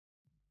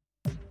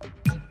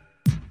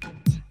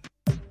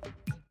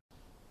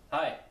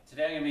Hi,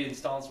 today I'm going to be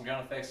installing some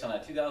ground effects on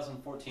a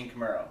 2014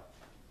 Camaro.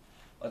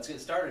 Let's get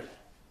started.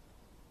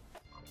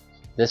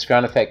 This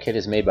ground effect kit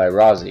is made by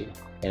Razzi,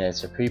 and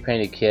it's a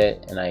pre-painted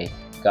kit, and I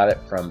got it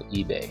from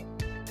eBay.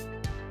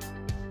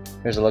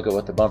 Here's a look at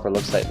what the bumper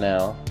looks like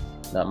now.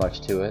 Not much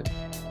to it.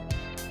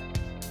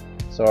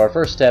 So our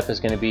first step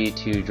is going to be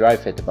to dry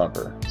fit the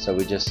bumper. So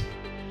we just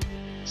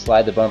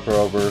slide the bumper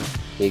over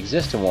the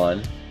existing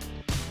one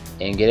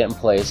and get it in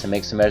place and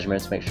make some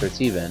measurements, make sure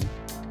it's even.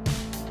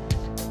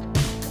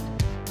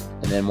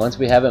 And then once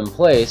we have it in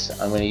place,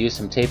 I'm going to use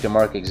some tape to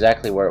mark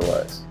exactly where it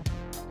was.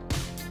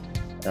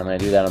 And I'm going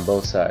to do that on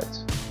both sides.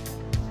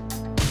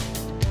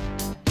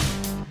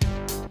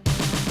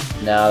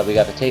 Now that we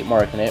got the tape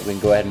marking it, we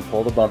can go ahead and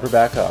pull the bumper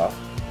back off.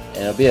 And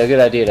it'll be a good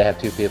idea to have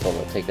two people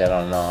to take that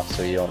on and off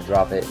so you don't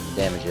drop it and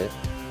damage it.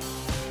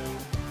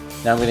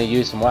 Now I'm going to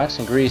use some wax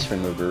and grease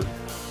remover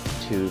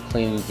to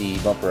clean the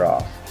bumper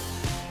off.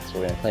 So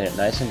we're going to clean it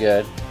nice and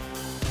good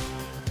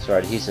so our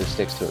adhesive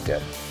sticks to it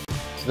good.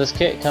 So this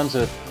kit comes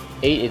with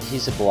 8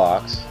 adhesive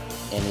blocks,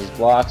 and these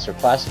blocks are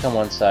plastic on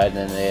one side and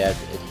then they have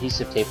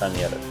adhesive tape on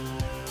the other.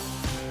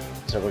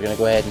 So we're going to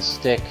go ahead and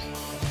stick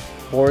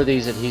 4 of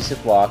these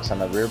adhesive blocks on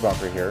the rear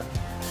bumper here.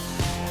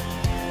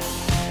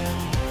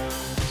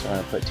 So I'm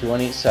going to put 2 on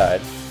each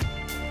side.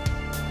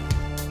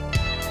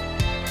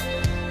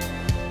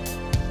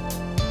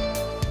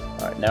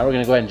 Alright, now we're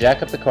going to go ahead and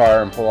jack up the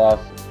car and pull off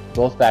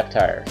both back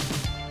tires.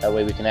 That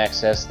way we can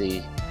access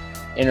the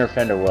inner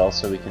fender well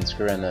so we can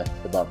screw in the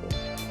bumper.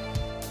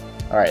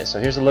 Alright, so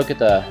here's a look at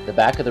the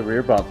back of the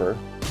rear bumper.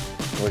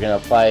 We're going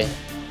to apply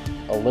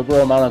a liberal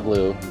amount of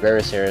glue in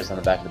various areas on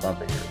the back of the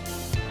bumper here.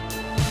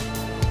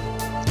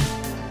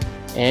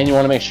 And you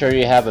want to make sure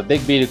you have a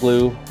big bead of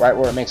glue right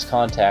where it makes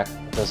contact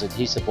with those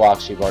adhesive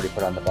blocks you've already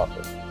put on the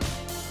bumper.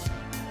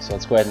 So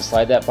let's go ahead and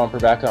slide that bumper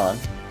back on.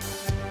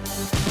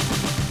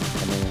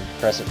 And then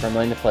press it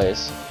firmly into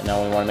place. And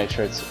now we want to make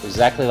sure it's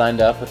exactly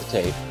lined up with the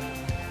tape.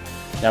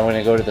 Now we're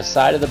going to go to the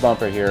side of the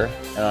bumper here,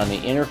 and on the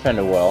inner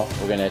fender well,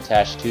 we're going to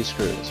attach 2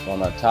 screws,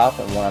 one on top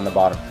and one on the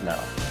bottom for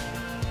now.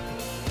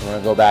 We're going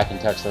to go back and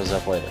touch those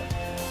up later.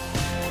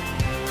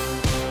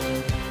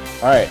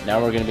 Alright,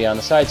 now we're going to be on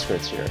the side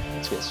skirts here.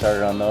 Let's get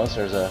started on those.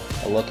 There's a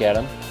look at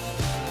them.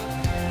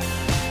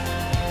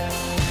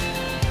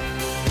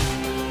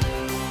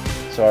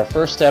 So our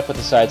first step with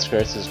the side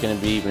skirts is going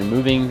to be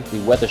removing the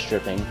weather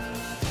stripping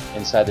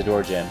inside the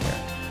door jamb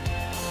here.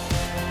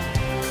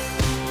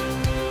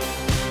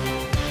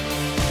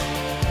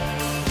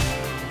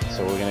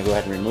 So we're going to go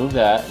ahead and remove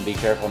that, and be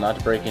careful not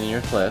to break any of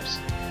your clips.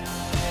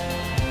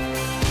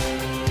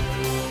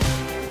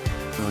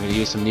 And we're going to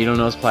use some needle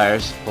nose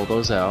pliers to pull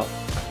those out.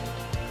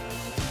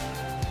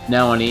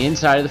 Now on the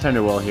inside of the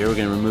fender well here, we're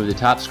going to remove the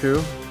top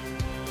screw,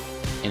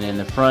 and in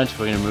the front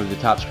we're going to remove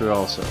the top screw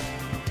also.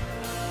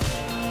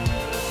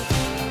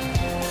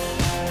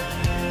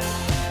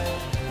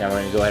 Now we're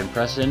going to go ahead and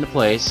press it into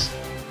place,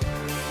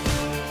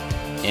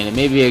 and it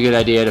may be a good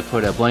idea to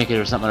put a blanket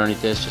or something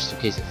underneath this just in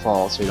case it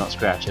falls so you don't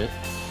scratch it.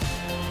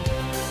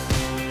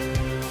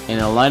 And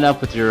it'll line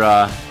up with your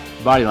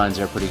body lines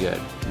there pretty good.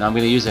 Now I'm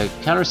going to use a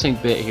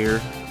countersink bit here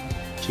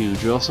to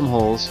drill some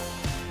holes,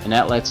 and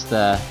that lets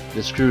the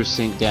screws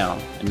sink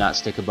down and not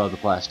stick above the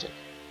plastic.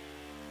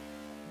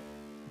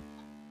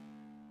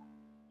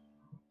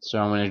 So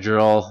I'm going to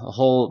drill a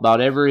hole about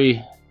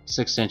every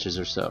 6 inches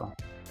or so.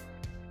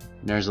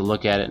 And there's a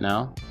look at it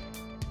now.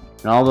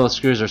 And all those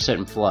screws are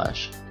sitting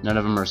flush. None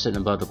of them are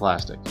sitting above the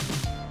plastic.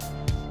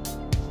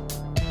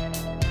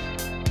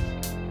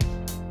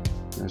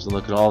 There's a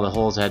look at all the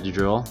holes I had to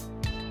drill.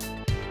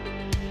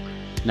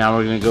 Now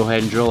we're going to go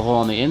ahead and drill a hole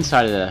on the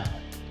inside of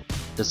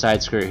the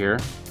side skirt here.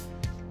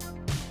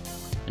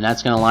 And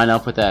that's going to line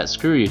up with that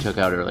screw you took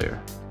out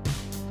earlier.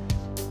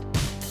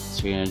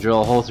 So you're going to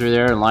drill a hole through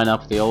there and line up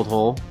with the old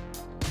hole,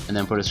 and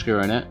then put a screw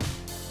in it.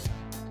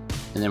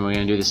 And then we're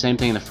going to do the same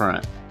thing in the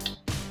front.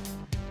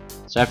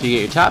 So after you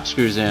get your top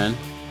screws in,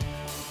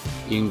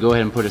 you can go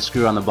ahead and put a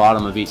screw on the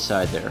bottom of each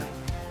side there.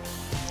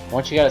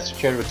 Once you got it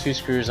secured with 2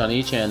 screws on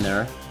each end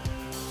there,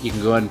 you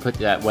can go ahead and put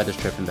that weather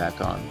stripping back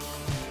on.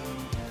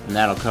 And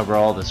that'll cover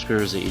all the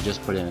screws that you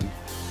just put in.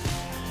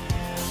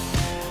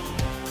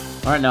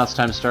 Alright, now it's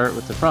time to start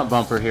with the front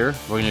bumper here.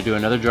 We're going to do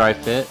another dry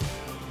fit,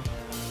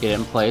 get it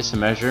in place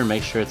and measure and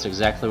make sure it's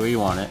exactly where you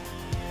want it.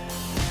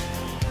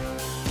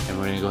 And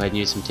we're going to go ahead and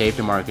use some tape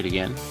to mark it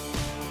again.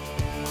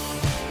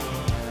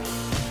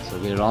 So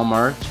get it all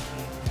marked.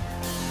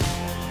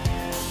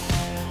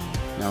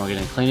 Now we're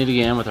going to clean it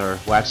again with our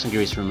wax and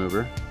grease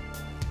remover,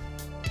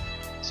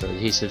 so the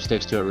adhesive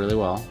sticks to it really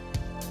well.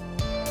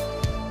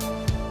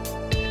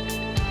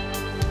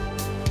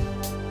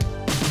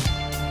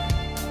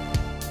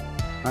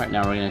 Alright, now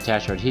we're going to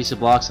attach our adhesive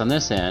blocks on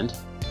this end.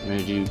 We're going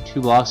to do 2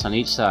 blocks on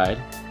each side.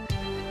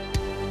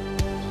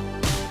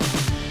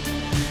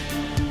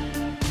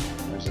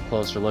 There's a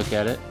closer look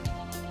at it.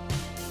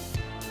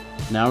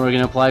 Now we're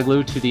going to apply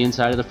glue to the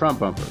inside of the front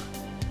bumper.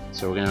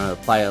 So we're going to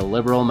apply a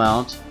liberal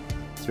amount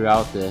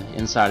throughout the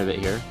inside of it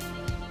here.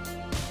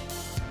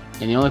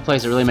 And the only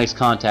place it really makes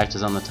contact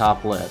is on the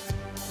top lip.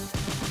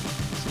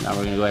 Now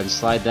we're going to go ahead and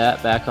slide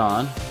that back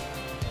on.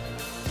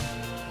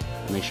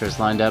 Make sure it's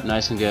lined up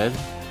nice and good.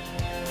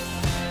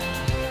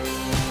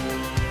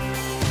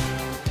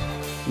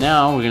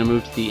 Now we're going to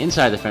move to the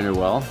inside of the fender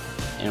well,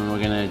 and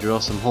we're going to drill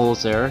some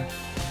holes there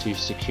to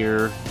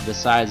secure the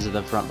sides of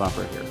the front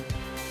bumper here.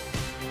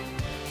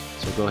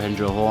 So go ahead and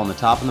drill a hole on the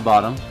top and the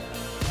bottom.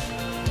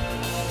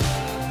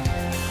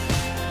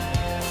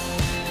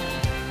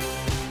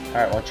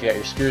 Alright, once you got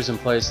your screws in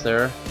place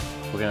there,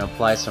 we're going to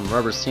apply some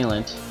rubber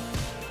sealant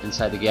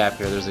inside the gap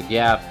here. There's a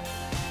gap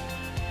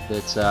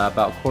that's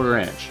about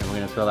 1/4 inch, and we're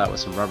going to fill that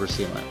with some rubber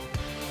sealant.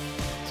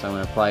 So I'm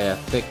going to apply a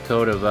thick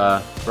coat of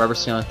rubber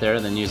sealant there,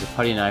 and then use a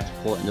putty knife to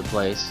pull it into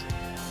place.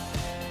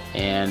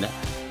 And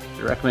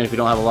I recommend, if you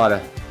don't have a lot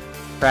of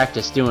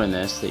practice doing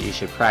this, that you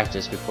should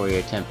practice before you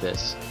attempt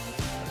this.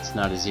 It's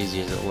not as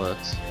easy as it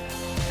looks.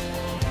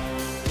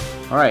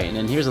 Alright, and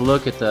then here's a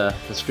look at the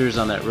screws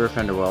on that rear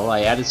fender well.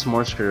 I added some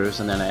more screws,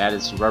 and then I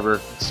added some rubber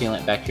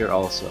sealant back here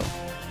also.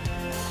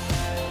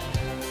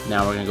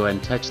 Now we're going to go ahead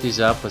and touch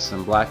these up with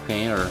some black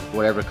paint, or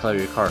whatever color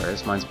your car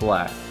is. Mine's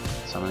black.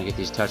 So I'm going to get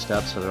these touched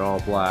up so they're all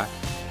black.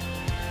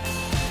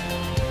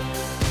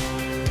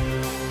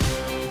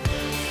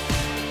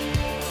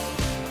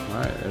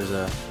 Alright, there's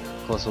a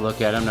closer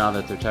look at them now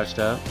that they're touched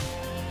up.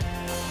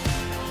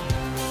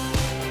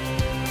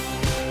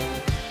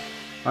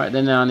 Alright,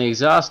 then on the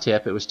exhaust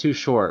tip, it was too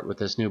short with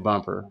this new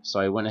bumper. So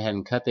I went ahead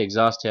and cut the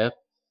exhaust tip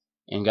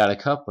and got a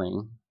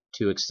coupling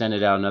to extend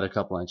it out another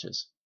couple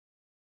inches.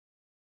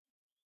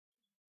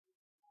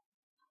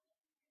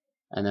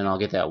 And then I'll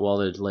get that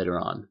welded later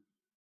on.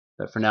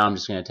 But for now, I'm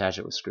just going to attach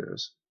it with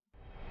screws.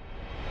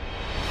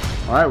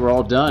 Alright, we're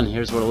all done.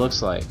 Here's what it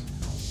looks like.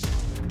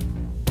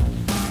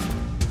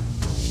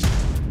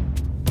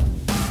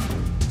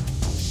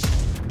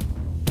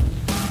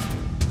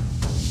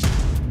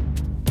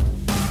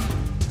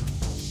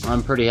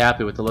 I'm pretty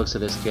happy with the looks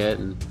of this kit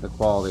and the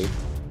quality.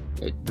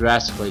 It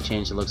drastically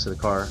changed the looks of the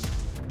car.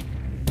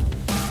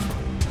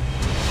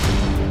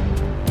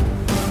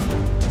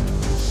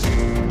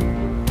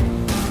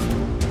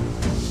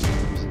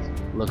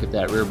 Look at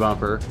that rear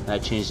bumper.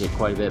 That changed it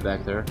quite a bit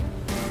back there.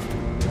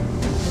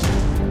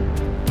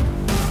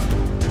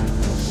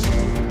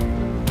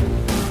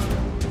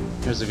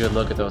 Here's a good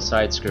look at those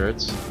side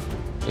skirts.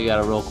 They got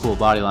a real cool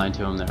body line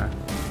to them there.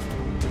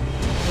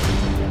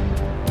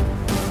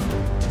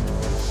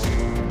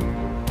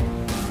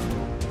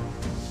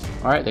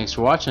 Alright, thanks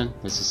for watching.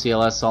 This is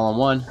C.L.S. All in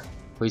One.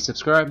 Please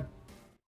subscribe.